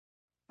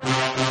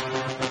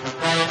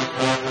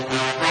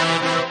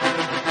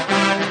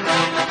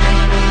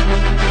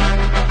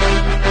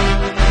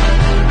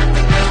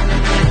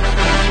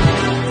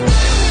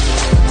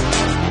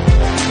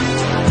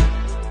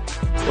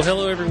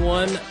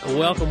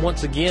welcome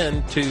once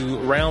again to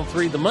Round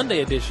 3, the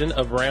Monday edition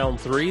of Round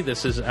 3.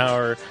 This is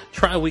our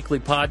tri-weekly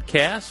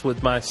podcast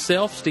with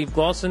myself, Steve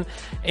Glosson,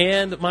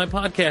 and my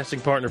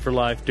podcasting partner for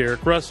life,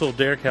 Derek Russell.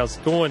 Derek, how's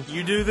it going?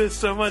 You do this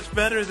so much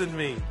better than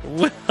me.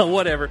 Well,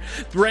 whatever.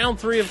 Round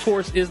 3, of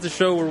course, is the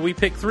show where we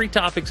pick 3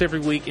 topics every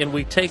week and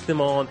we take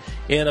them on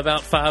in about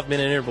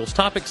 5-minute intervals.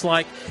 Topics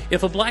like,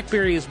 if a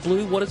BlackBerry is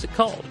blue, what is it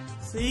called?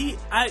 See,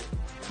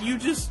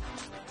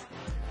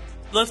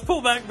 let's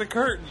pull back the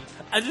curtain.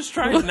 I just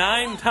tried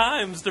 9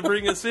 times to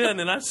bring us in,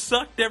 and I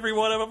sucked every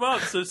one of them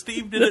up, so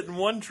Steve did it in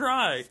one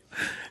try.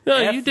 No,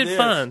 you did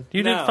fine.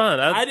 You did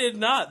fine. I did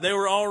not. They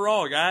were all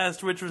wrong. I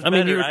asked which was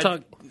better. You were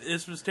talking...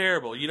 This was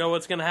terrible. You know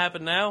what's going to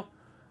happen now?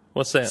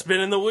 What's that?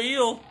 Spinning the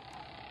wheel.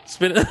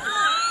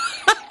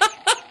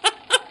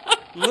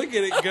 Look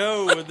at it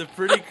go with the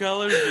pretty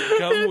colors that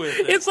come with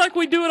it. It's like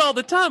we do it all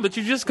the time, but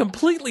you just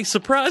completely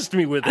surprised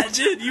me with it. I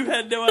did. You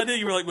had no idea.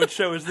 You were like, what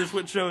show is this?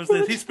 What show is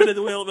this? He's spinning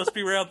the wheel. It must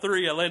be round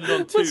 3. I landed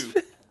on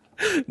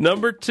 2.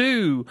 Number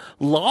 2,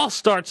 Lost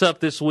starts up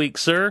this week,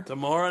 sir.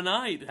 Tomorrow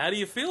night. How do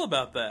you feel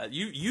about that?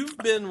 You've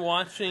been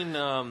watching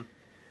not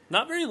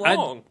very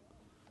long.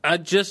 I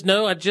just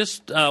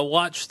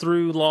watched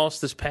through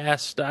Lost this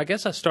past, I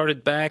guess I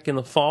started back in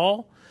the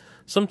fall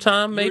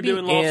sometime maybe. You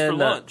were doing Lost for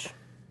lunch.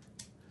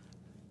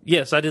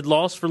 Yes, I did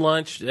Lost for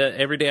lunch.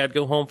 Every day I'd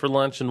go home for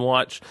lunch and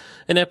watch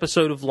an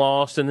episode of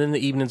Lost, and then in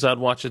the evenings I'd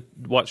watch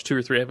 2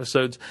 or 3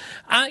 episodes.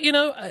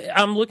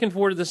 I'm looking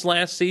forward to this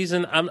last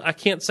season. I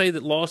can't say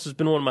that Lost has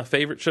been one of my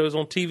favorite shows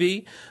on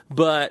TV,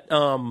 but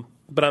I'm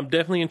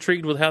definitely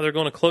intrigued with how they're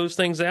going to close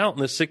things out in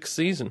the 6th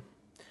season.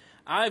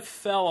 I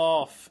fell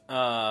off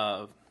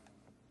the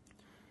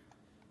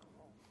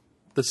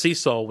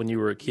seesaw when you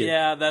were a kid.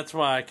 Yeah, that's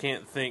why I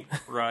can't think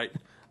right.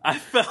 I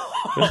fell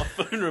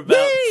off in about...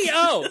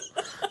 Oh!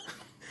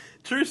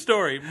 True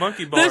story,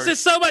 monkey bars. This is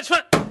so much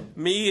fun!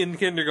 Me in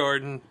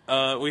kindergarten,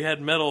 we had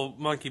metal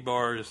monkey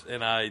bars,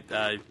 and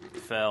I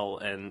fell,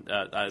 and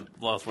I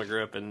lost my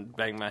grip and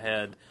banged my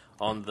head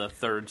on the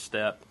 3rd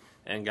step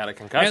and got a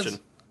concussion.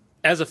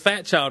 As a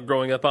fat child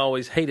growing up, I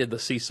always hated the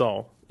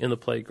seesaw in the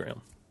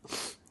playground.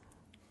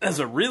 As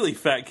a really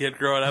fat kid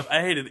growing up, I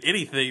hated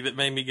anything that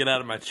made me get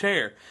out of my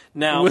chair.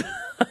 Now,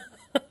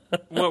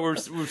 what we're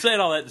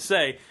saying all that to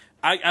say...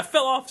 I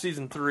fell off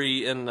season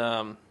 3 and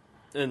I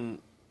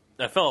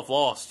fell off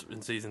Lost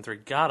in season 3.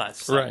 God, I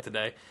suck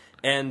today.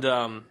 And I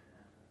don't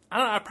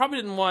know. I probably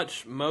didn't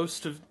watch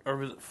most of, or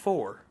was it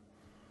 4?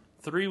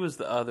 3 was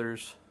the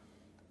others.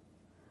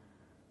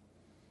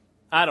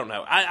 I don't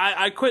know.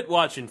 I quit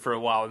watching for a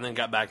while and then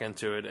got back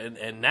into it.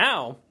 And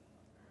now,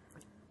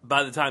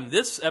 by the time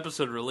this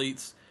episode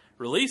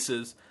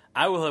releases,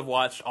 I will have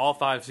watched all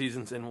 5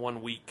 seasons in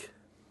 1 week.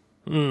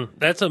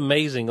 That's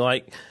amazing.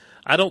 Like,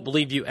 I don't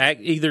believe you act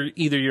either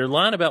you're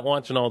lying about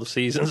watching all the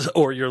seasons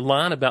or you're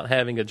lying about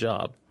having a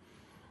job.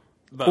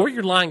 Or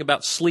you're lying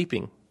about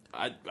sleeping.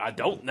 I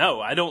don't know.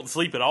 I don't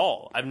sleep at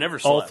all. I've never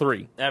slept. All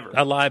 3. Ever.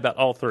 I lie about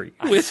all 3.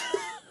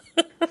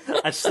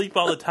 I sleep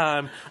all the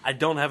time. I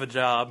don't have a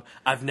job.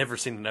 I've never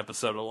seen an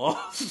episode of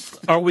Lost.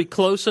 Are we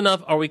close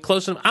enough?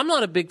 I'm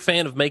not a big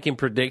fan of making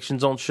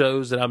predictions on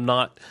shows that I'm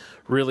not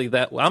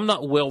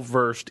well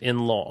versed in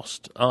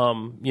Lost.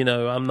 I'm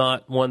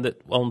not one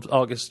that on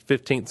August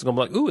 15th is going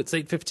to be like, ooh, it's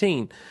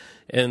 8:15,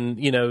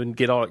 and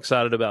get all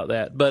excited about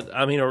that. But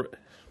I mean,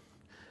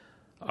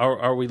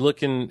 are we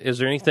looking? Is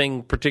there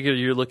anything particular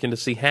you're looking to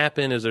see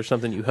happen? Is there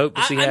something you hope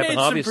to see happen?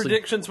 I made some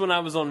predictions when I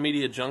was on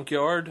Media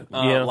Junkyard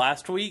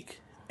last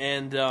week,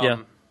 and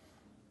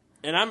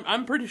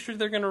I'm pretty sure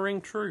they're going to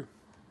ring true.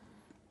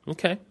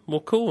 Okay,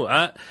 well, cool.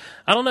 I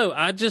don't know.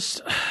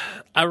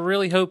 I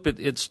really hope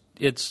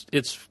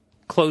it's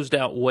closed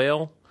out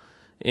well,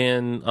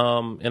 and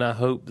I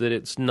hope that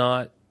it's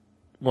not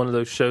one of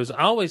those shows.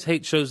 I always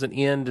hate shows that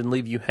end and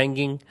leave you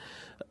hanging,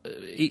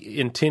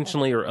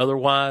 intentionally or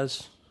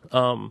otherwise.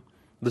 The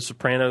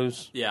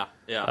Sopranos,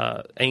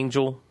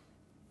 Angel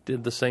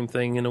did the same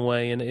thing in a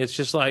way, and it's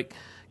just like,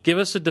 give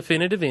us a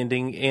definitive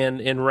ending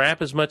and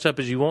wrap as much up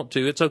as you want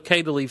to. It's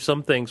okay to leave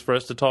some things for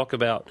us to talk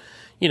about,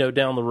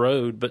 down the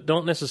road, but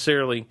don't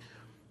necessarily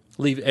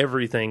leave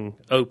everything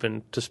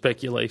open to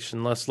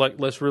speculation.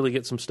 Let's really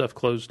get some stuff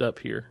closed up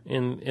here,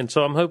 and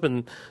so I'm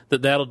hoping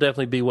that that'll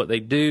definitely be what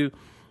they do.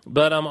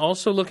 But I'm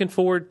also looking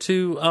forward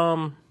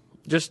to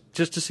just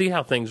to see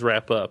how things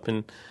wrap up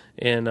and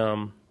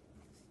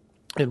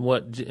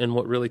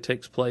what really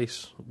takes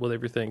place with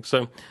everything.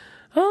 So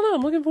I don't know.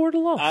 I'm looking forward to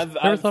Lost.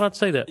 Never thought I'd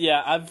say that.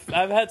 Yeah,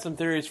 I've had some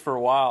theories for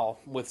a while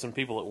with some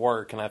people at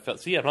work, and I felt.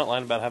 See, I'm not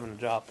lying about having a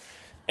job,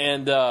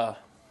 and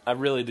I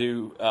really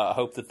do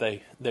hope that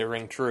they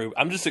ring true.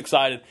 I'm just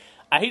excited.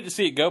 I hate to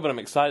see it go, but I'm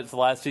excited it's the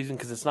last season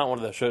because it's not one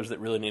of those shows that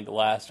really need to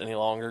last any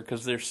longer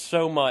because there's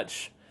so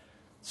much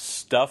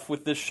stuff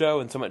with this show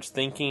and so much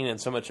thinking and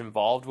so much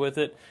involved with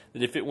it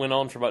that if it went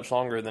on for much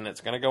longer than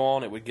it's going to go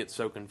on, it would get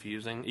so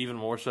confusing, even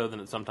more so than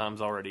it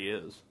sometimes already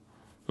is.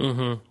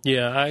 Mm-hmm.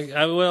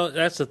 Yeah, well,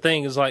 that's the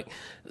thing is like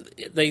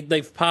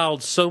they've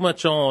piled so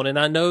much on, and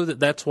I know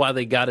that's why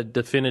they got a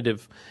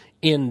definitive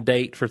end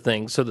date for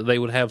things so that they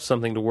would have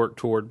something to work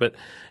toward. But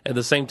at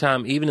the same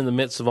time, even in the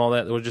midst of all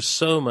that, there was just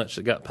so much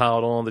that got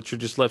piled on that you're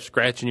just left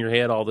scratching your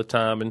head all the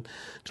time. And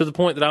to the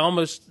point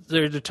that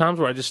there are times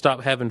where I just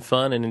stop having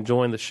fun and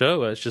enjoying the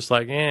show. It's just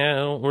like, I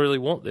don't really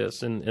want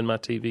this in my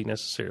TV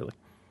necessarily.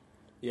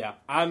 Yeah,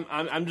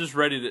 I'm just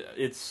ready to.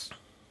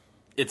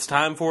 It's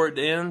time for it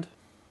to end.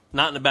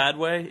 Not in a bad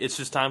way. It's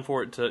just time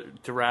for it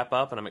to wrap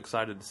up, and I'm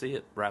excited to see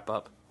it wrap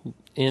up.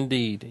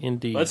 Indeed.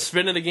 Let's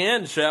spin it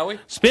again, shall we?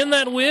 Spin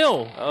that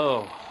wheel.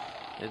 Oh,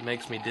 it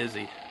makes me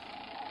dizzy.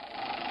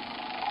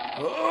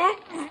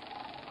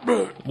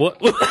 What?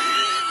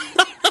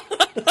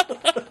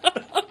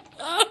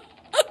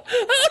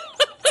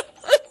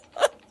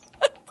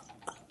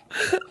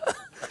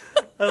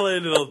 I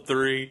landed on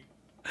 3.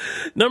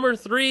 Number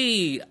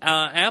 3,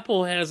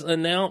 Apple has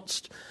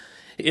announced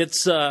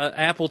its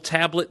Apple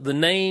tablet, the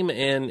name,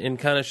 and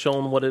kind of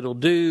shown what it'll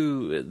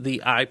do,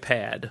 the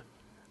iPad.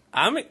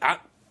 I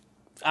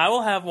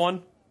will have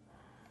one.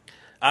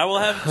 I will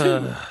have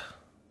 2.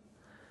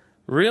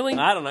 Really?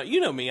 I don't know. You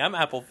know me. I'm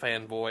Apple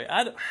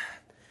fanboy.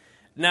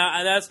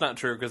 Now, that's not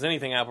true, because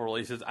anything Apple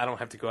releases, I don't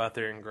have to go out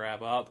there and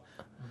grab up.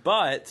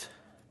 But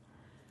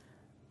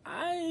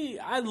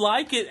I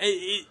like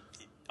it.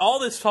 All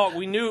this talk,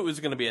 we knew it was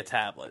going to be a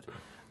tablet.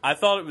 I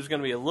thought it was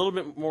going to be a little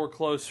bit more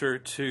closer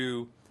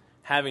to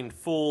having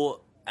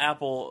full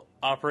Apple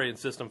operating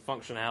system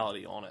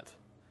functionality on it,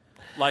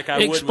 like I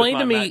would with my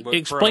MacBook Pro.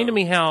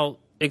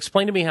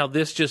 Explain to me how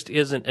this just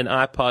isn't an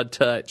iPod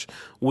Touch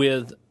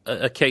with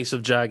a case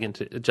of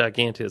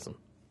gigantism.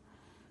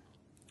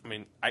 I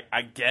mean,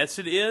 I guess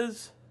it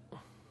is,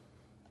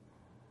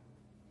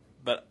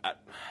 but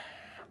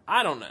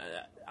I don't know.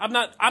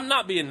 I'm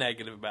not being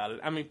negative about it.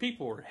 I mean,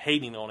 people were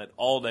hating on it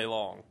all day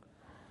long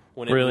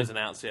when it was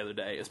announced the other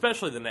day,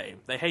 especially the name.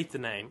 They hate the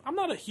name. I'm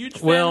not a huge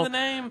fan of the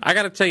name. I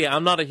got to tell you,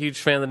 I'm not a huge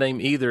fan of the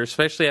name either,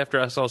 especially after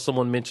I saw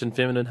someone mention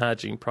feminine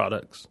hygiene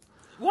products.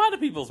 Why do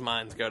people's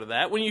minds go to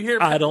that? When you hear,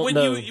 I don't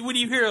know. When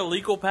you hear a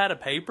legal pad of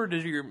paper,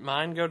 does your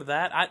mind go to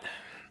that?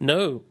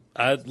 No,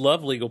 I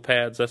love legal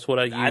pads. That's what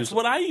I use. That's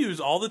what I use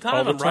all the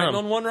time. I'm writing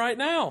on one right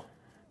now.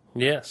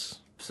 Yes.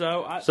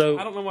 So I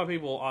don't know why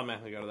people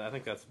automatically go to that. I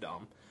think that's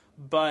dumb.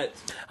 But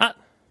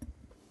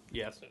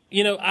yes,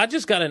 I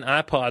just got an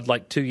iPod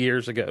like 2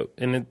 years ago,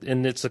 and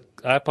it's an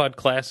iPod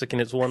Classic, and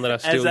it's one that I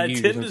still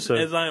use.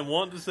 As I am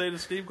wanting to say to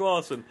Steve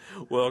Glosson,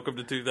 welcome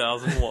to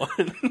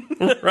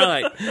 2001.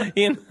 Right.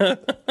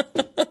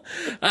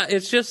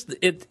 It's just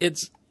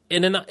it's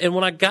and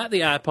when I got the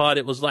iPod,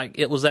 it was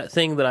that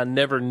thing that I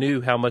never knew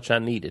how much I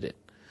needed it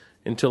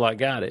until I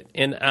got it,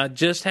 and I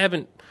just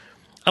haven't.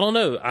 I don't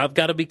know. I've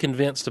got to be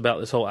convinced about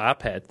this whole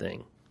iPad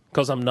thing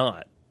because I'm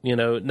not.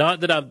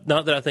 Not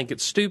that I think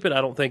it's stupid.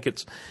 I don't think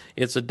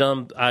it's a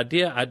dumb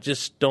idea. I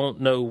just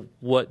don't know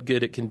what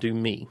good it can do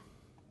me.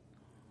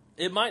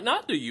 It might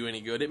not do you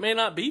any good. It may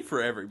not be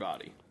for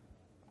everybody.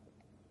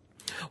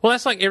 Well,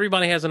 that's like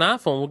everybody has an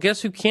iPhone. Well,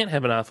 guess who can't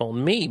have an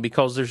iPhone? Me,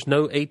 because there's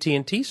no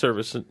AT&T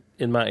service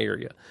in my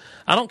area.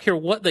 I don't care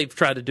what they've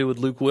tried to do with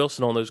Luke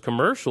Wilson on those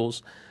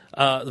commercials.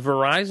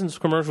 Verizon's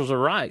commercials are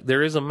right.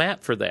 There is a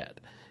map for that,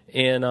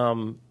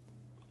 and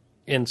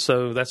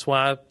so that's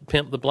why I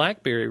pimp the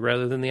BlackBerry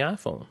rather than the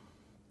iPhone.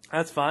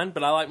 That's fine,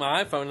 but I like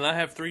my iPhone, and I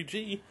have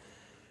 3G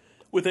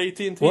with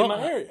AT&T in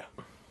my area.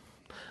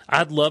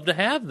 I'd love to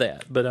have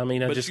that, but I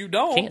mean, you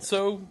don't, can't.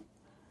 So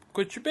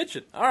quit your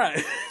bitching. All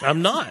right.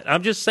 I'm not.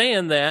 I'm just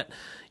saying that,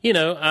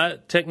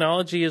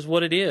 technology is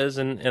what it is,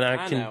 and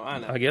I know.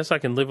 I guess I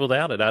can live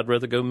without it. I'd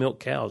rather go milk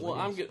cows. Well,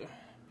 I'm good.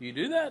 You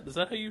do that? Is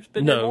that how you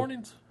spend your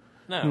mornings?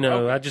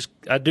 No, okay.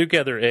 I do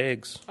gather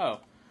eggs. Oh.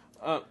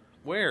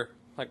 Where?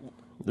 Like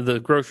the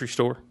grocery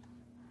store.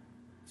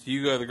 So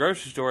you go to the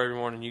grocery store every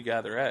morning and you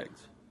gather eggs?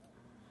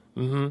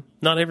 Mm-hmm.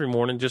 Not every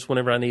morning, just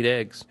whenever I need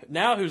eggs.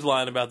 Now who's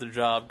lying about their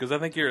job? Because I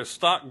think you're a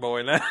stock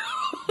boy now.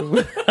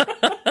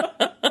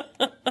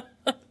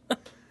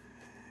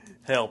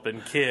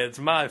 Helping kids,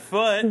 my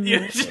foot.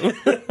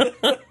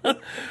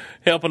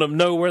 Helping them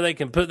know where they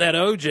can put that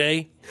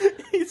OJ.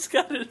 He's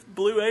got his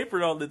blue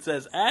apron on that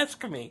says,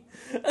 "Ask me."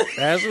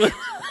 Ask me.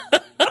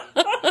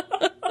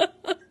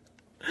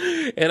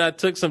 And I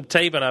took some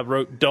tape and I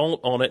wrote "don't"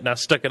 on it and I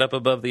stuck it up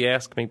above the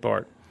 "ask me"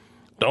 part.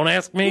 Don't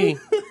ask me.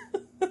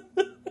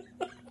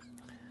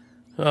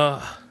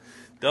 Don't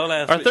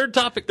ask our me. Third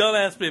topic. Don't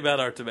ask me about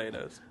our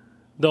tomatoes.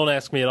 Don't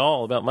ask me at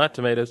all about my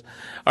tomatoes.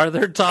 Our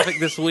third topic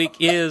this week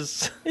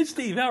is... Hey,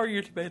 Steve, how are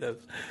your tomatoes?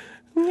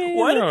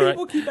 Why do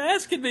people keep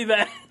asking me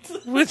that?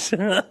 Which...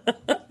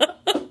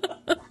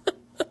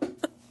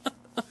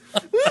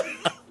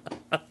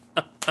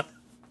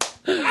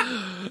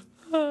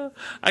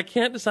 I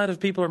can't decide if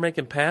people are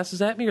making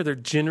passes at me or they're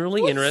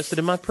generally interested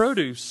in my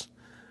produce.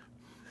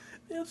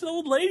 Those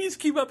old ladies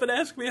keep up and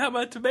ask me how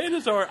my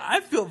tomatoes are. I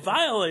feel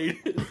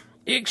violated.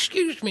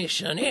 Excuse me,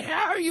 Sonny,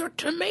 how are your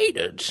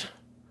tomatoes?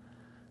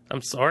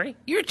 I'm sorry?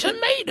 Your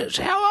tomatoes,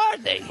 how are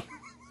they?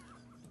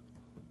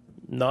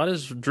 Not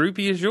as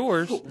droopy as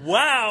yours.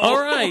 Wow. All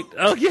right.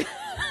 Okay.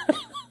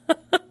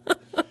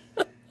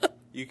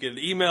 You can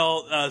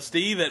email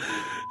Steve at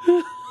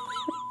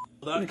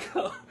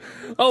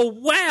Oh,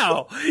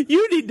 wow.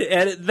 You need to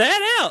edit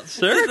that out,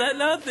 sir. Is that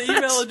not the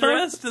email That's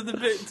address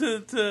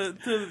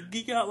to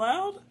Geek Out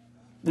Loud?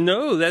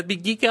 No, that'd be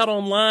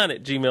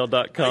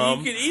geekoutonline@gmail.com.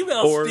 You can email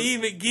or,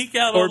 Steve at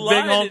geekoutonline or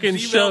Big Honkin'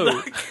 Show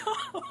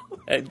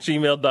at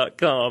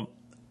gmail.com.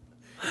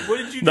 What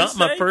did you just Not say?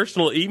 my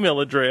personal email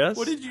address.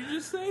 What did you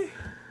just say?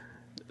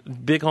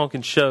 Big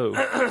Honkin' Show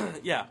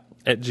Yeah.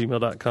 at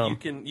gmail.com.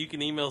 You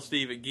can email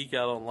Steve at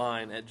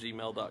geekoutonline at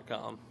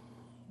gmail.com.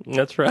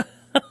 That's right.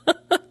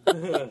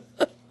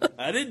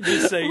 I didn't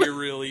just say your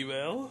real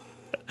email.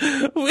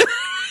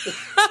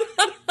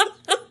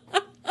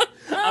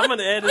 I'm going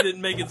to edit it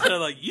and make it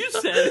sound like you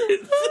said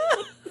it.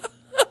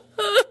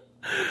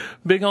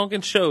 Big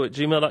Honkin' Show at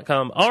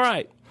gmail.com. All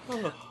right.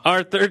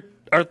 Our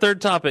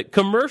third topic.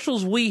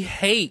 Commercials we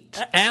hate.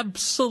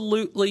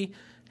 Absolutely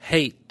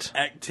hate.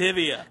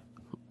 Activia.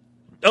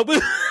 Oh,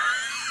 but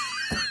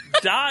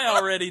Die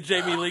already,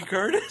 Jamie Lee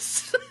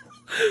Curtis.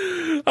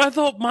 I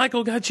thought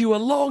Michael got you a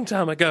long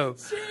time ago.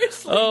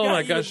 Seriously? Oh, got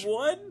my you gosh.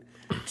 1,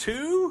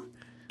 2,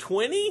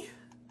 20,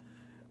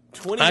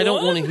 21? I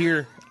don't want to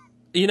hear...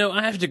 You know,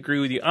 I have to agree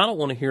with you. I don't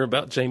want to hear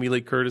about Jamie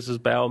Lee Curtis's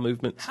bowel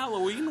movements.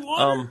 Halloween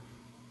water?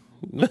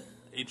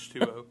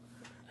 H2O.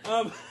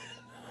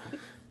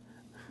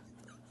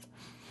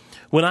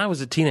 When I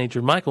was a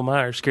teenager, Michael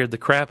Myers scared the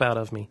crap out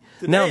of me.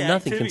 Now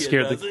nothing can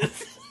scare the...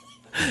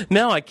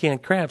 Now I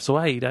can't crap, so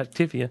I eat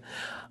Activia.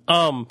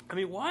 I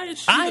mean, why is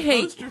she the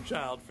hate- poster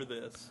child for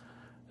this?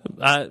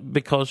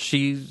 Because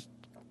she's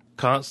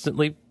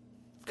constantly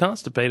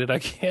constipated, I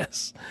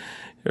guess.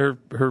 Her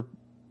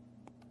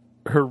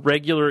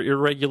regular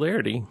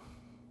irregularity.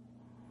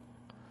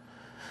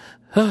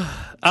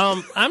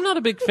 I'm not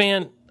a big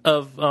fan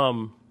of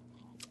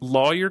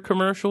lawyer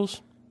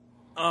commercials.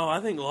 Oh,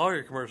 I think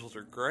lawyer commercials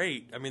are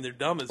great. I mean, they're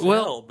dumb as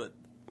Well, hell, but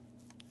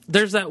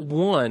There's that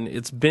one.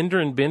 It's Bender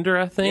and Bender,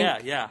 I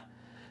think. yeah.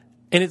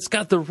 And it's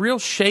got the real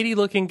shady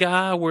looking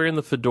guy wearing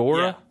the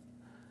fedora.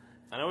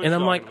 I know what And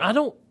you're I'm like, talking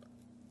about.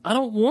 I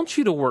don't want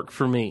you to work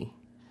for me.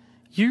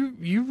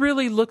 You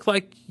really look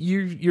like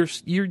you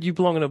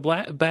belong in a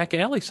back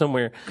alley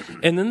somewhere.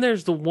 And then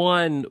there's the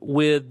one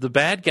with the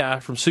bad guy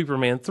from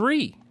Superman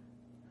 3.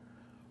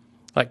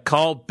 Like,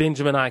 call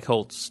Benjamin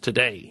Eichholz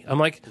today. I'm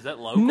like, Is that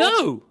local?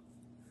 no.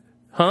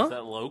 Huh? Is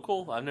that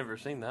local? I've never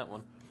seen that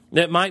one.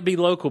 That might be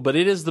local, but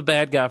it is the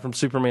bad guy from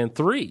Superman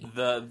 3.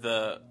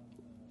 The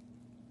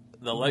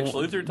Lex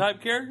Luthor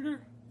type character?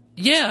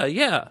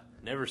 Yeah.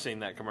 Never seen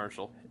that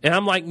commercial. And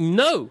I'm like,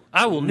 no,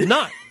 I will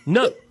not.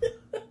 No.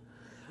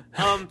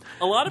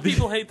 A lot of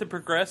people hate the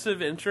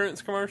Progressive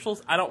insurance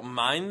commercials. I don't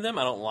mind them.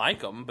 I don't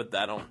like them, but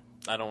I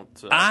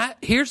don't.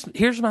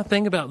 Here's my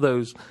thing about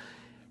those.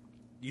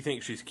 You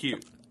think she's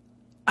cute?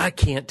 I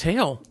can't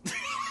tell.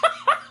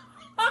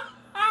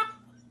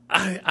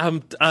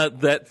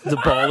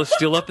 The ball is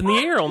still up in the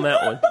air on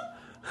that one.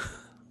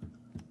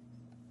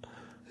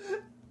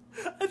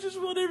 I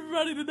just want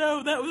everybody to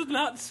know that was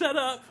not set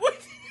up.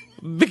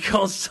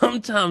 Because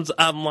sometimes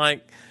I'm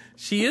like,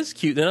 she is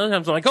cute. Then other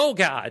times I'm like, oh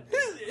God.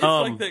 It's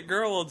like that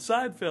girl on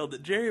Seinfeld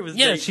that Jerry was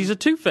Yeah, dating. she's a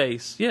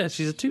Two-Face. Yeah,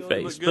 she's a She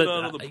Two-Face. looked good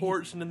But on the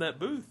porch and in that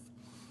booth.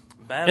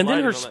 Bad and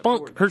then lighting her on that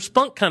spunk,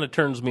 porch. kind of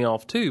turns me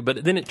off too.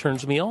 But then it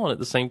turns me on at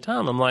the same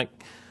time. I'm like,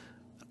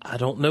 I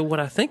don't know what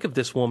I think of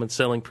this woman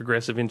selling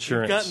Progressive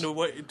Insurance. You've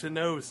gotten to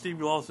know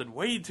Steve Lawson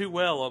way too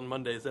well on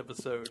Monday's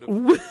episode.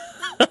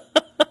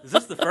 Is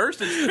this the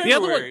first? It's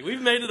February.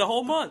 We've made it a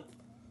whole month.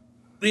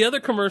 The other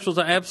commercials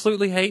I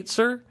absolutely hate,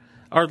 sir,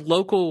 are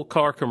local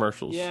car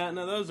commercials. Yeah,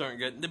 no, those aren't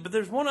good. But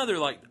there's one other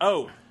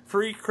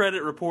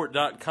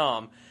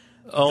freecreditreport.com.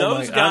 Oh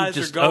Those my, guys I'm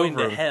just are going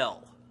over to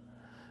hell.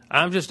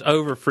 I'm just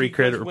over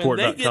freecreditreport.com When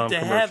they get to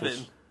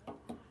commercials.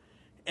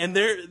 heaven, and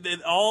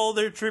all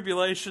their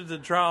tribulations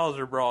and trials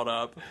are brought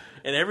up,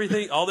 and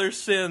everything, all their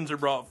sins are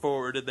brought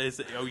forward, and they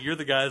say, "Oh, you're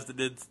the guys that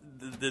did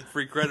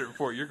free credit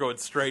report. You're going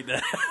straight to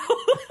hell."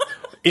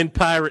 In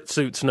pirate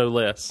suits, no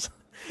less.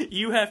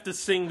 You have to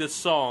sing this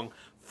song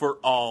for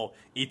all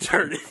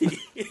eternity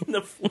in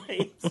the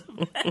flames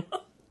of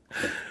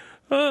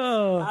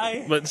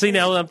hell. But see,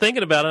 now that I'm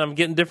thinking about it, I'm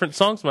getting different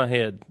songs in my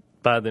head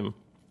by them.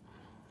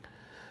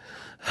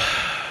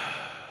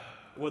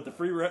 What, the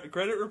free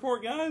credit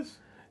report guys?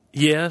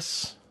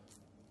 Yes.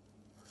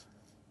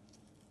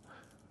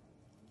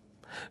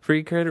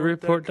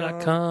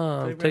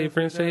 Freecreditreport.com. Tell your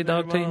friends, tell your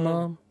dog, tell your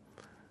mom.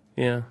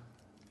 Yeah.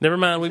 Never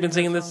mind, we've been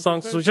singing this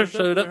song since we just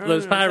showed up with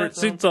those pirate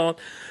suits on.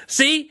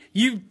 See?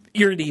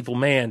 You're an evil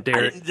man,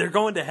 Derek. They're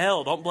going to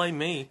hell. Don't blame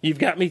me. You've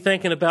got me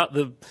thinking about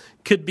the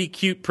could-be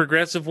cute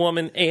progressive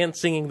woman and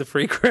singing the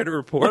Free Credit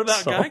Report What about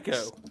songs.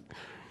 Geico?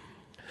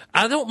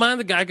 I don't mind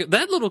the Geico.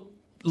 That little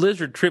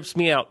lizard trips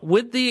me out,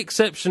 with the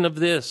exception of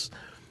this.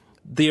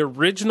 The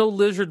original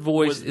lizard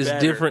voice is better.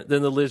 different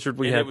than the lizard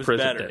we And have it was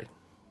present better. day.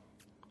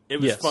 It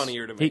was Yes.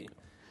 funnier to me.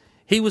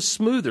 He was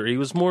smoother. He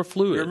was more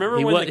fluid. You remember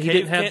he when he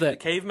didn't have that.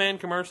 caveman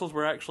commercials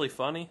were actually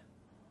funny?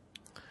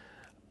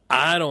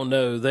 I don't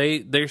know.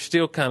 They're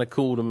still kind of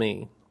cool to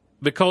me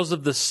because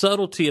of the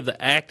subtlety of the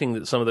acting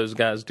that some of those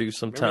guys do Remember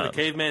sometimes.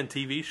 the caveman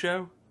TV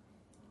show?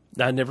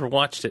 I never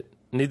watched it.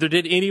 Neither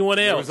did anyone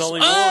else. There was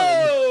only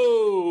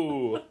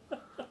one.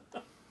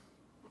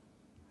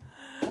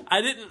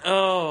 I didn't.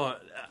 Oh,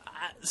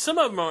 some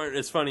of them aren't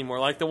as funny more.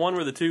 Like the one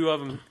where the two of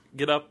them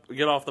get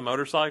off the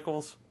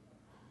motorcycles.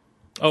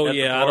 Oh at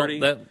yeah, the party.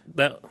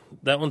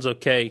 that one's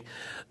okay.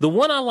 The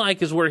one I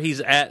like is where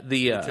he's at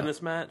the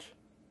tennis match.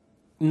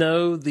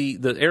 No,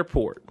 the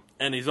airport,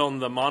 And he's on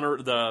the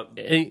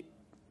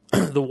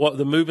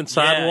the moving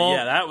sidewalk.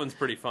 Yeah, that one's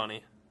pretty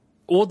funny.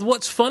 Well,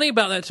 what's funny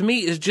about that to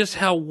me is just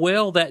how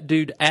well that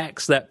dude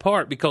acts that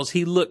part, because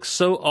he looks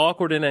so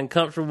awkward and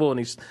uncomfortable, and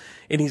he's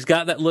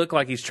got that look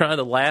like he's trying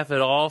to laugh it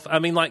off. I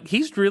mean, like,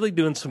 he's really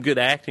doing some good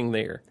acting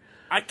there.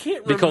 I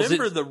can't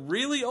remember the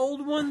really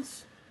old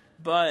ones,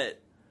 but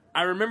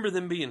I remember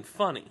them being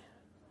funny.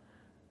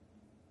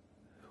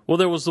 Well,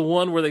 there was the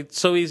one where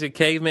so easy a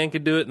caveman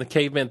could do it, and the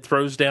caveman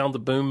throws down the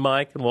boom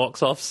mic and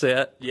walks off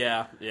set.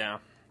 Yeah.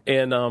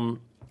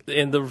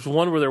 And there was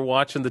one where they're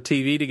watching the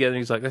TV together, and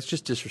he's like, that's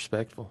just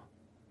disrespectful.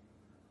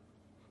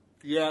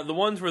 Yeah, the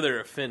ones where they're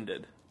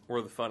offended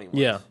were the funny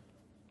ones.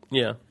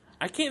 Yeah.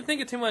 I can't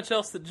think of too much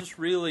else that just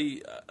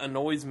really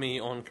annoys me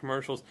on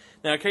commercials.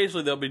 Now,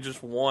 occasionally there'll be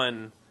just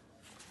one,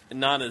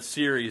 not a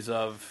series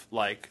of,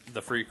 like,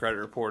 the Free Credit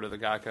Report or the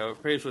Geico.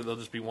 Occasionally there'll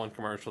just be one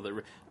commercial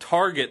that...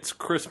 Target's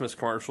Christmas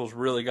commercials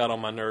really got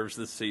on my nerves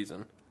this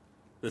season.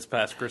 This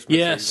past Christmas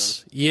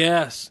season.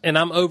 Yes. And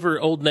I'm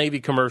over Old Navy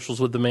commercials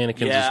with the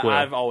mannequins as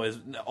well.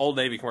 Old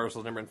Navy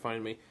commercials never been funny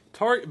to me.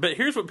 But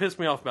here's what pissed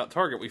me off about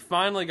Target. We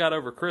finally got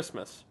over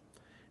Christmas,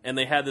 and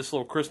they had this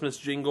little Christmas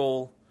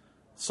jingle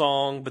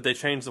song, but they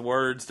changed the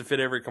words to fit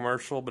every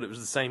commercial, but it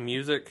was the same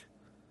music.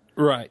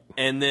 Right.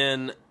 And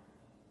then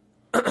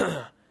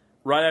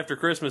right after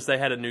Christmas, they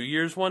had a New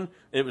Year's one.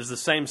 It was the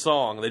same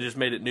song. They just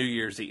made it New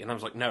Year's-y. And I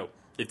was like, no,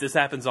 if this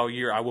happens all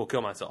year, I will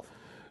kill myself.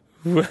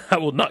 I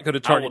will not go to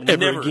Target ever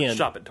never again.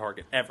 Shop at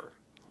Target ever.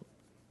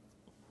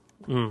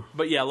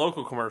 But yeah,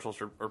 local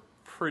commercials are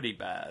pretty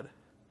bad.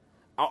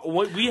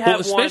 We have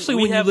especially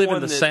one, when you live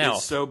in the that South.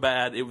 is so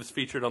bad it was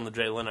featured on the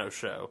Jay Leno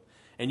show,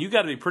 and you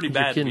got to be pretty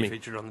bad to be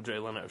featured on the Jay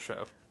Leno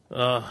show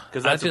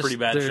because that's a pretty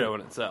bad show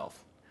in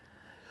itself.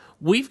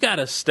 We've got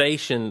a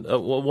station,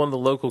 one of the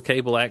local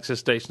cable access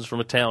stations from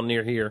a town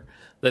near here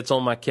that's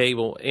on my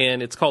cable,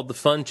 and it's called the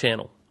Fun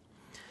Channel,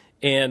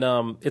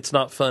 and it's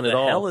not fun at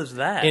all. The hell is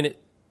that? And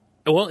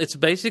it's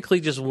basically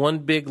just one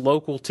big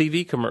local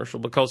TV commercial,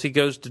 because he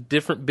goes to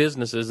different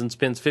businesses and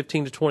spends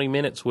 15 to 20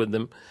 minutes with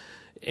them,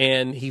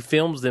 and he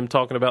films them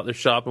talking about their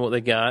shop and what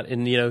they got.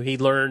 And, he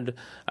learned,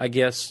 I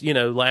guess,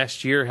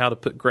 last year how to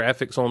put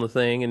graphics on the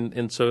thing,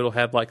 and so it'll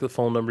have, like, the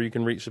phone number you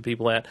can reach the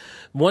people at.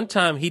 One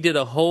time he did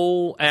a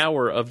whole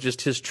hour of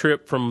just his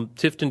trip from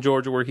Tifton,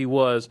 Georgia, where he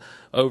was,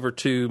 over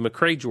to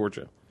McRae,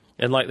 Georgia.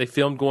 And, like, they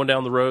filmed going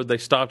down the road. They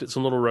stopped at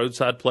some little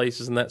roadside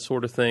places and that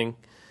sort of thing.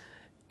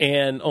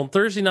 And on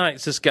Thursday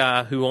nights, this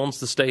guy who owns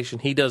the station,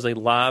 he does a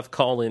live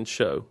call-in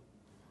show.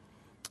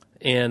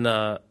 And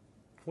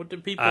what do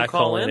people I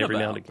call in every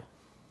about? now and again.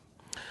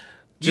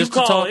 Just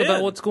to talk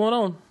about what's going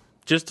on.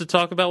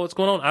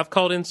 I've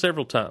called in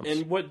several times.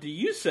 And what do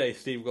you say,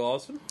 Steve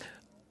Glosson?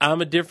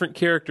 I'm a different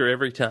character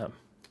every time.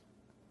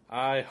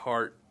 I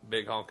heart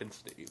Big Honkin'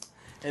 Steve.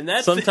 And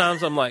that's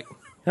sometimes I'm like,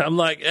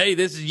 hey,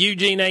 this is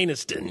Eugene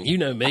Aniston. You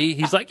know me.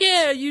 He's like,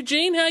 yeah,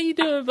 Eugene, how you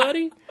doing,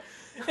 buddy?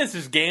 This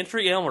is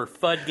Gantry, Elmer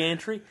Fudd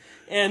Gantry.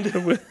 And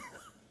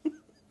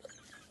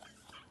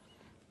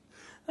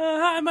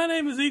hi, my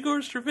name is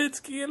Igor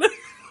Stravinsky.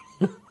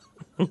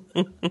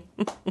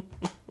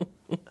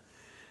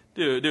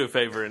 Do a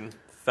favor and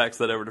fax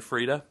that over to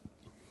Frida.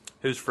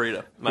 Who's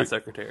Frida? My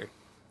secretary.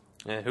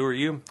 Who are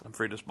you? I'm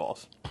Frida's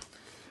boss.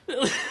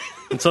 And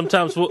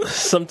sometimes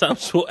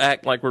we'll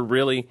act like we're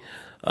really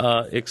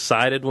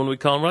excited when we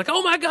call him. We're like,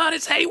 oh my God,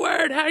 it's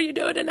Hayward. How are you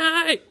doing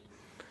tonight?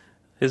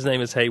 His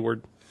name is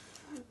Hayward.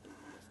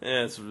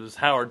 Yeah, this was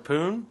Howard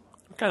Poon.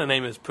 What kind of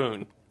name is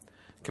Poon?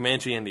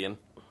 Comanche Indian.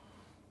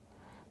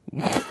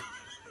 Well,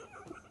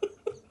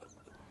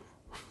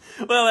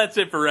 that's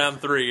it for round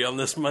 3 on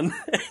this Monday.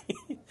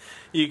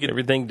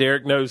 Everything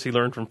Derek knows he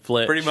learned from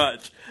Fletch. Pretty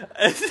much.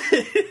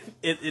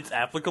 It's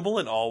applicable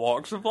in all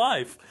walks of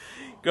life.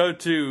 Go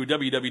to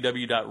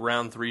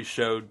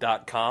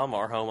www.round3show.com,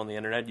 our home on the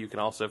internet. You can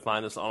also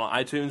find us on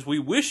iTunes. We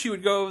wish you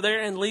would go over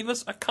there and leave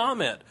us a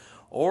comment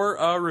or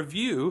a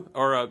review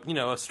or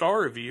a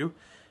star review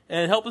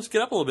and help us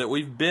get up a little bit.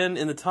 We've been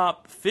in the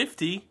top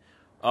 50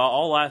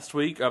 all last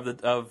week of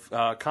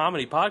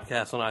comedy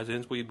podcasts on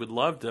iTunes. We would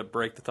love to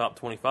break the top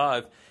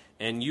 25.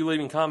 And you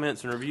leaving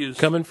comments and reviews...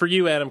 Coming for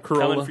you, Adam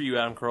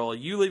Carolla.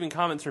 You leaving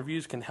comments and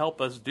reviews can help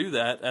us do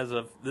that. As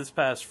of this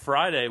past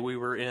Friday, we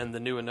were in the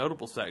new and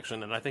notable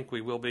section, and I think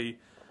we will be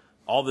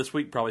all this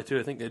week probably too.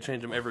 I think they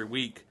change them every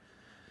week.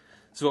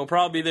 So we'll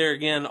probably be there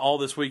again all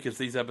this week as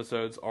these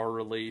episodes are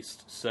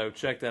released. So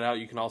check that out.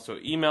 You can also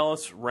email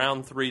us,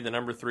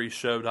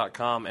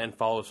 round3show.com, and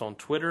follow us on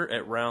Twitter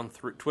at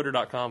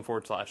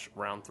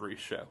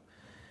twitter.com/round3show.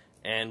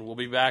 And we'll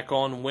be back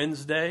on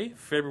Wednesday,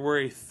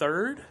 February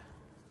 3rd,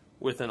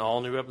 with an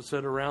all-new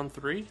episode of Round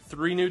 3.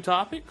 3 new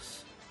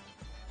topics.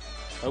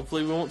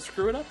 hopefully we won't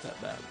screw it up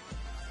that bad.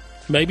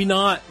 Maybe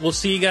not. We'll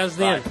see you guys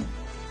then. Bye.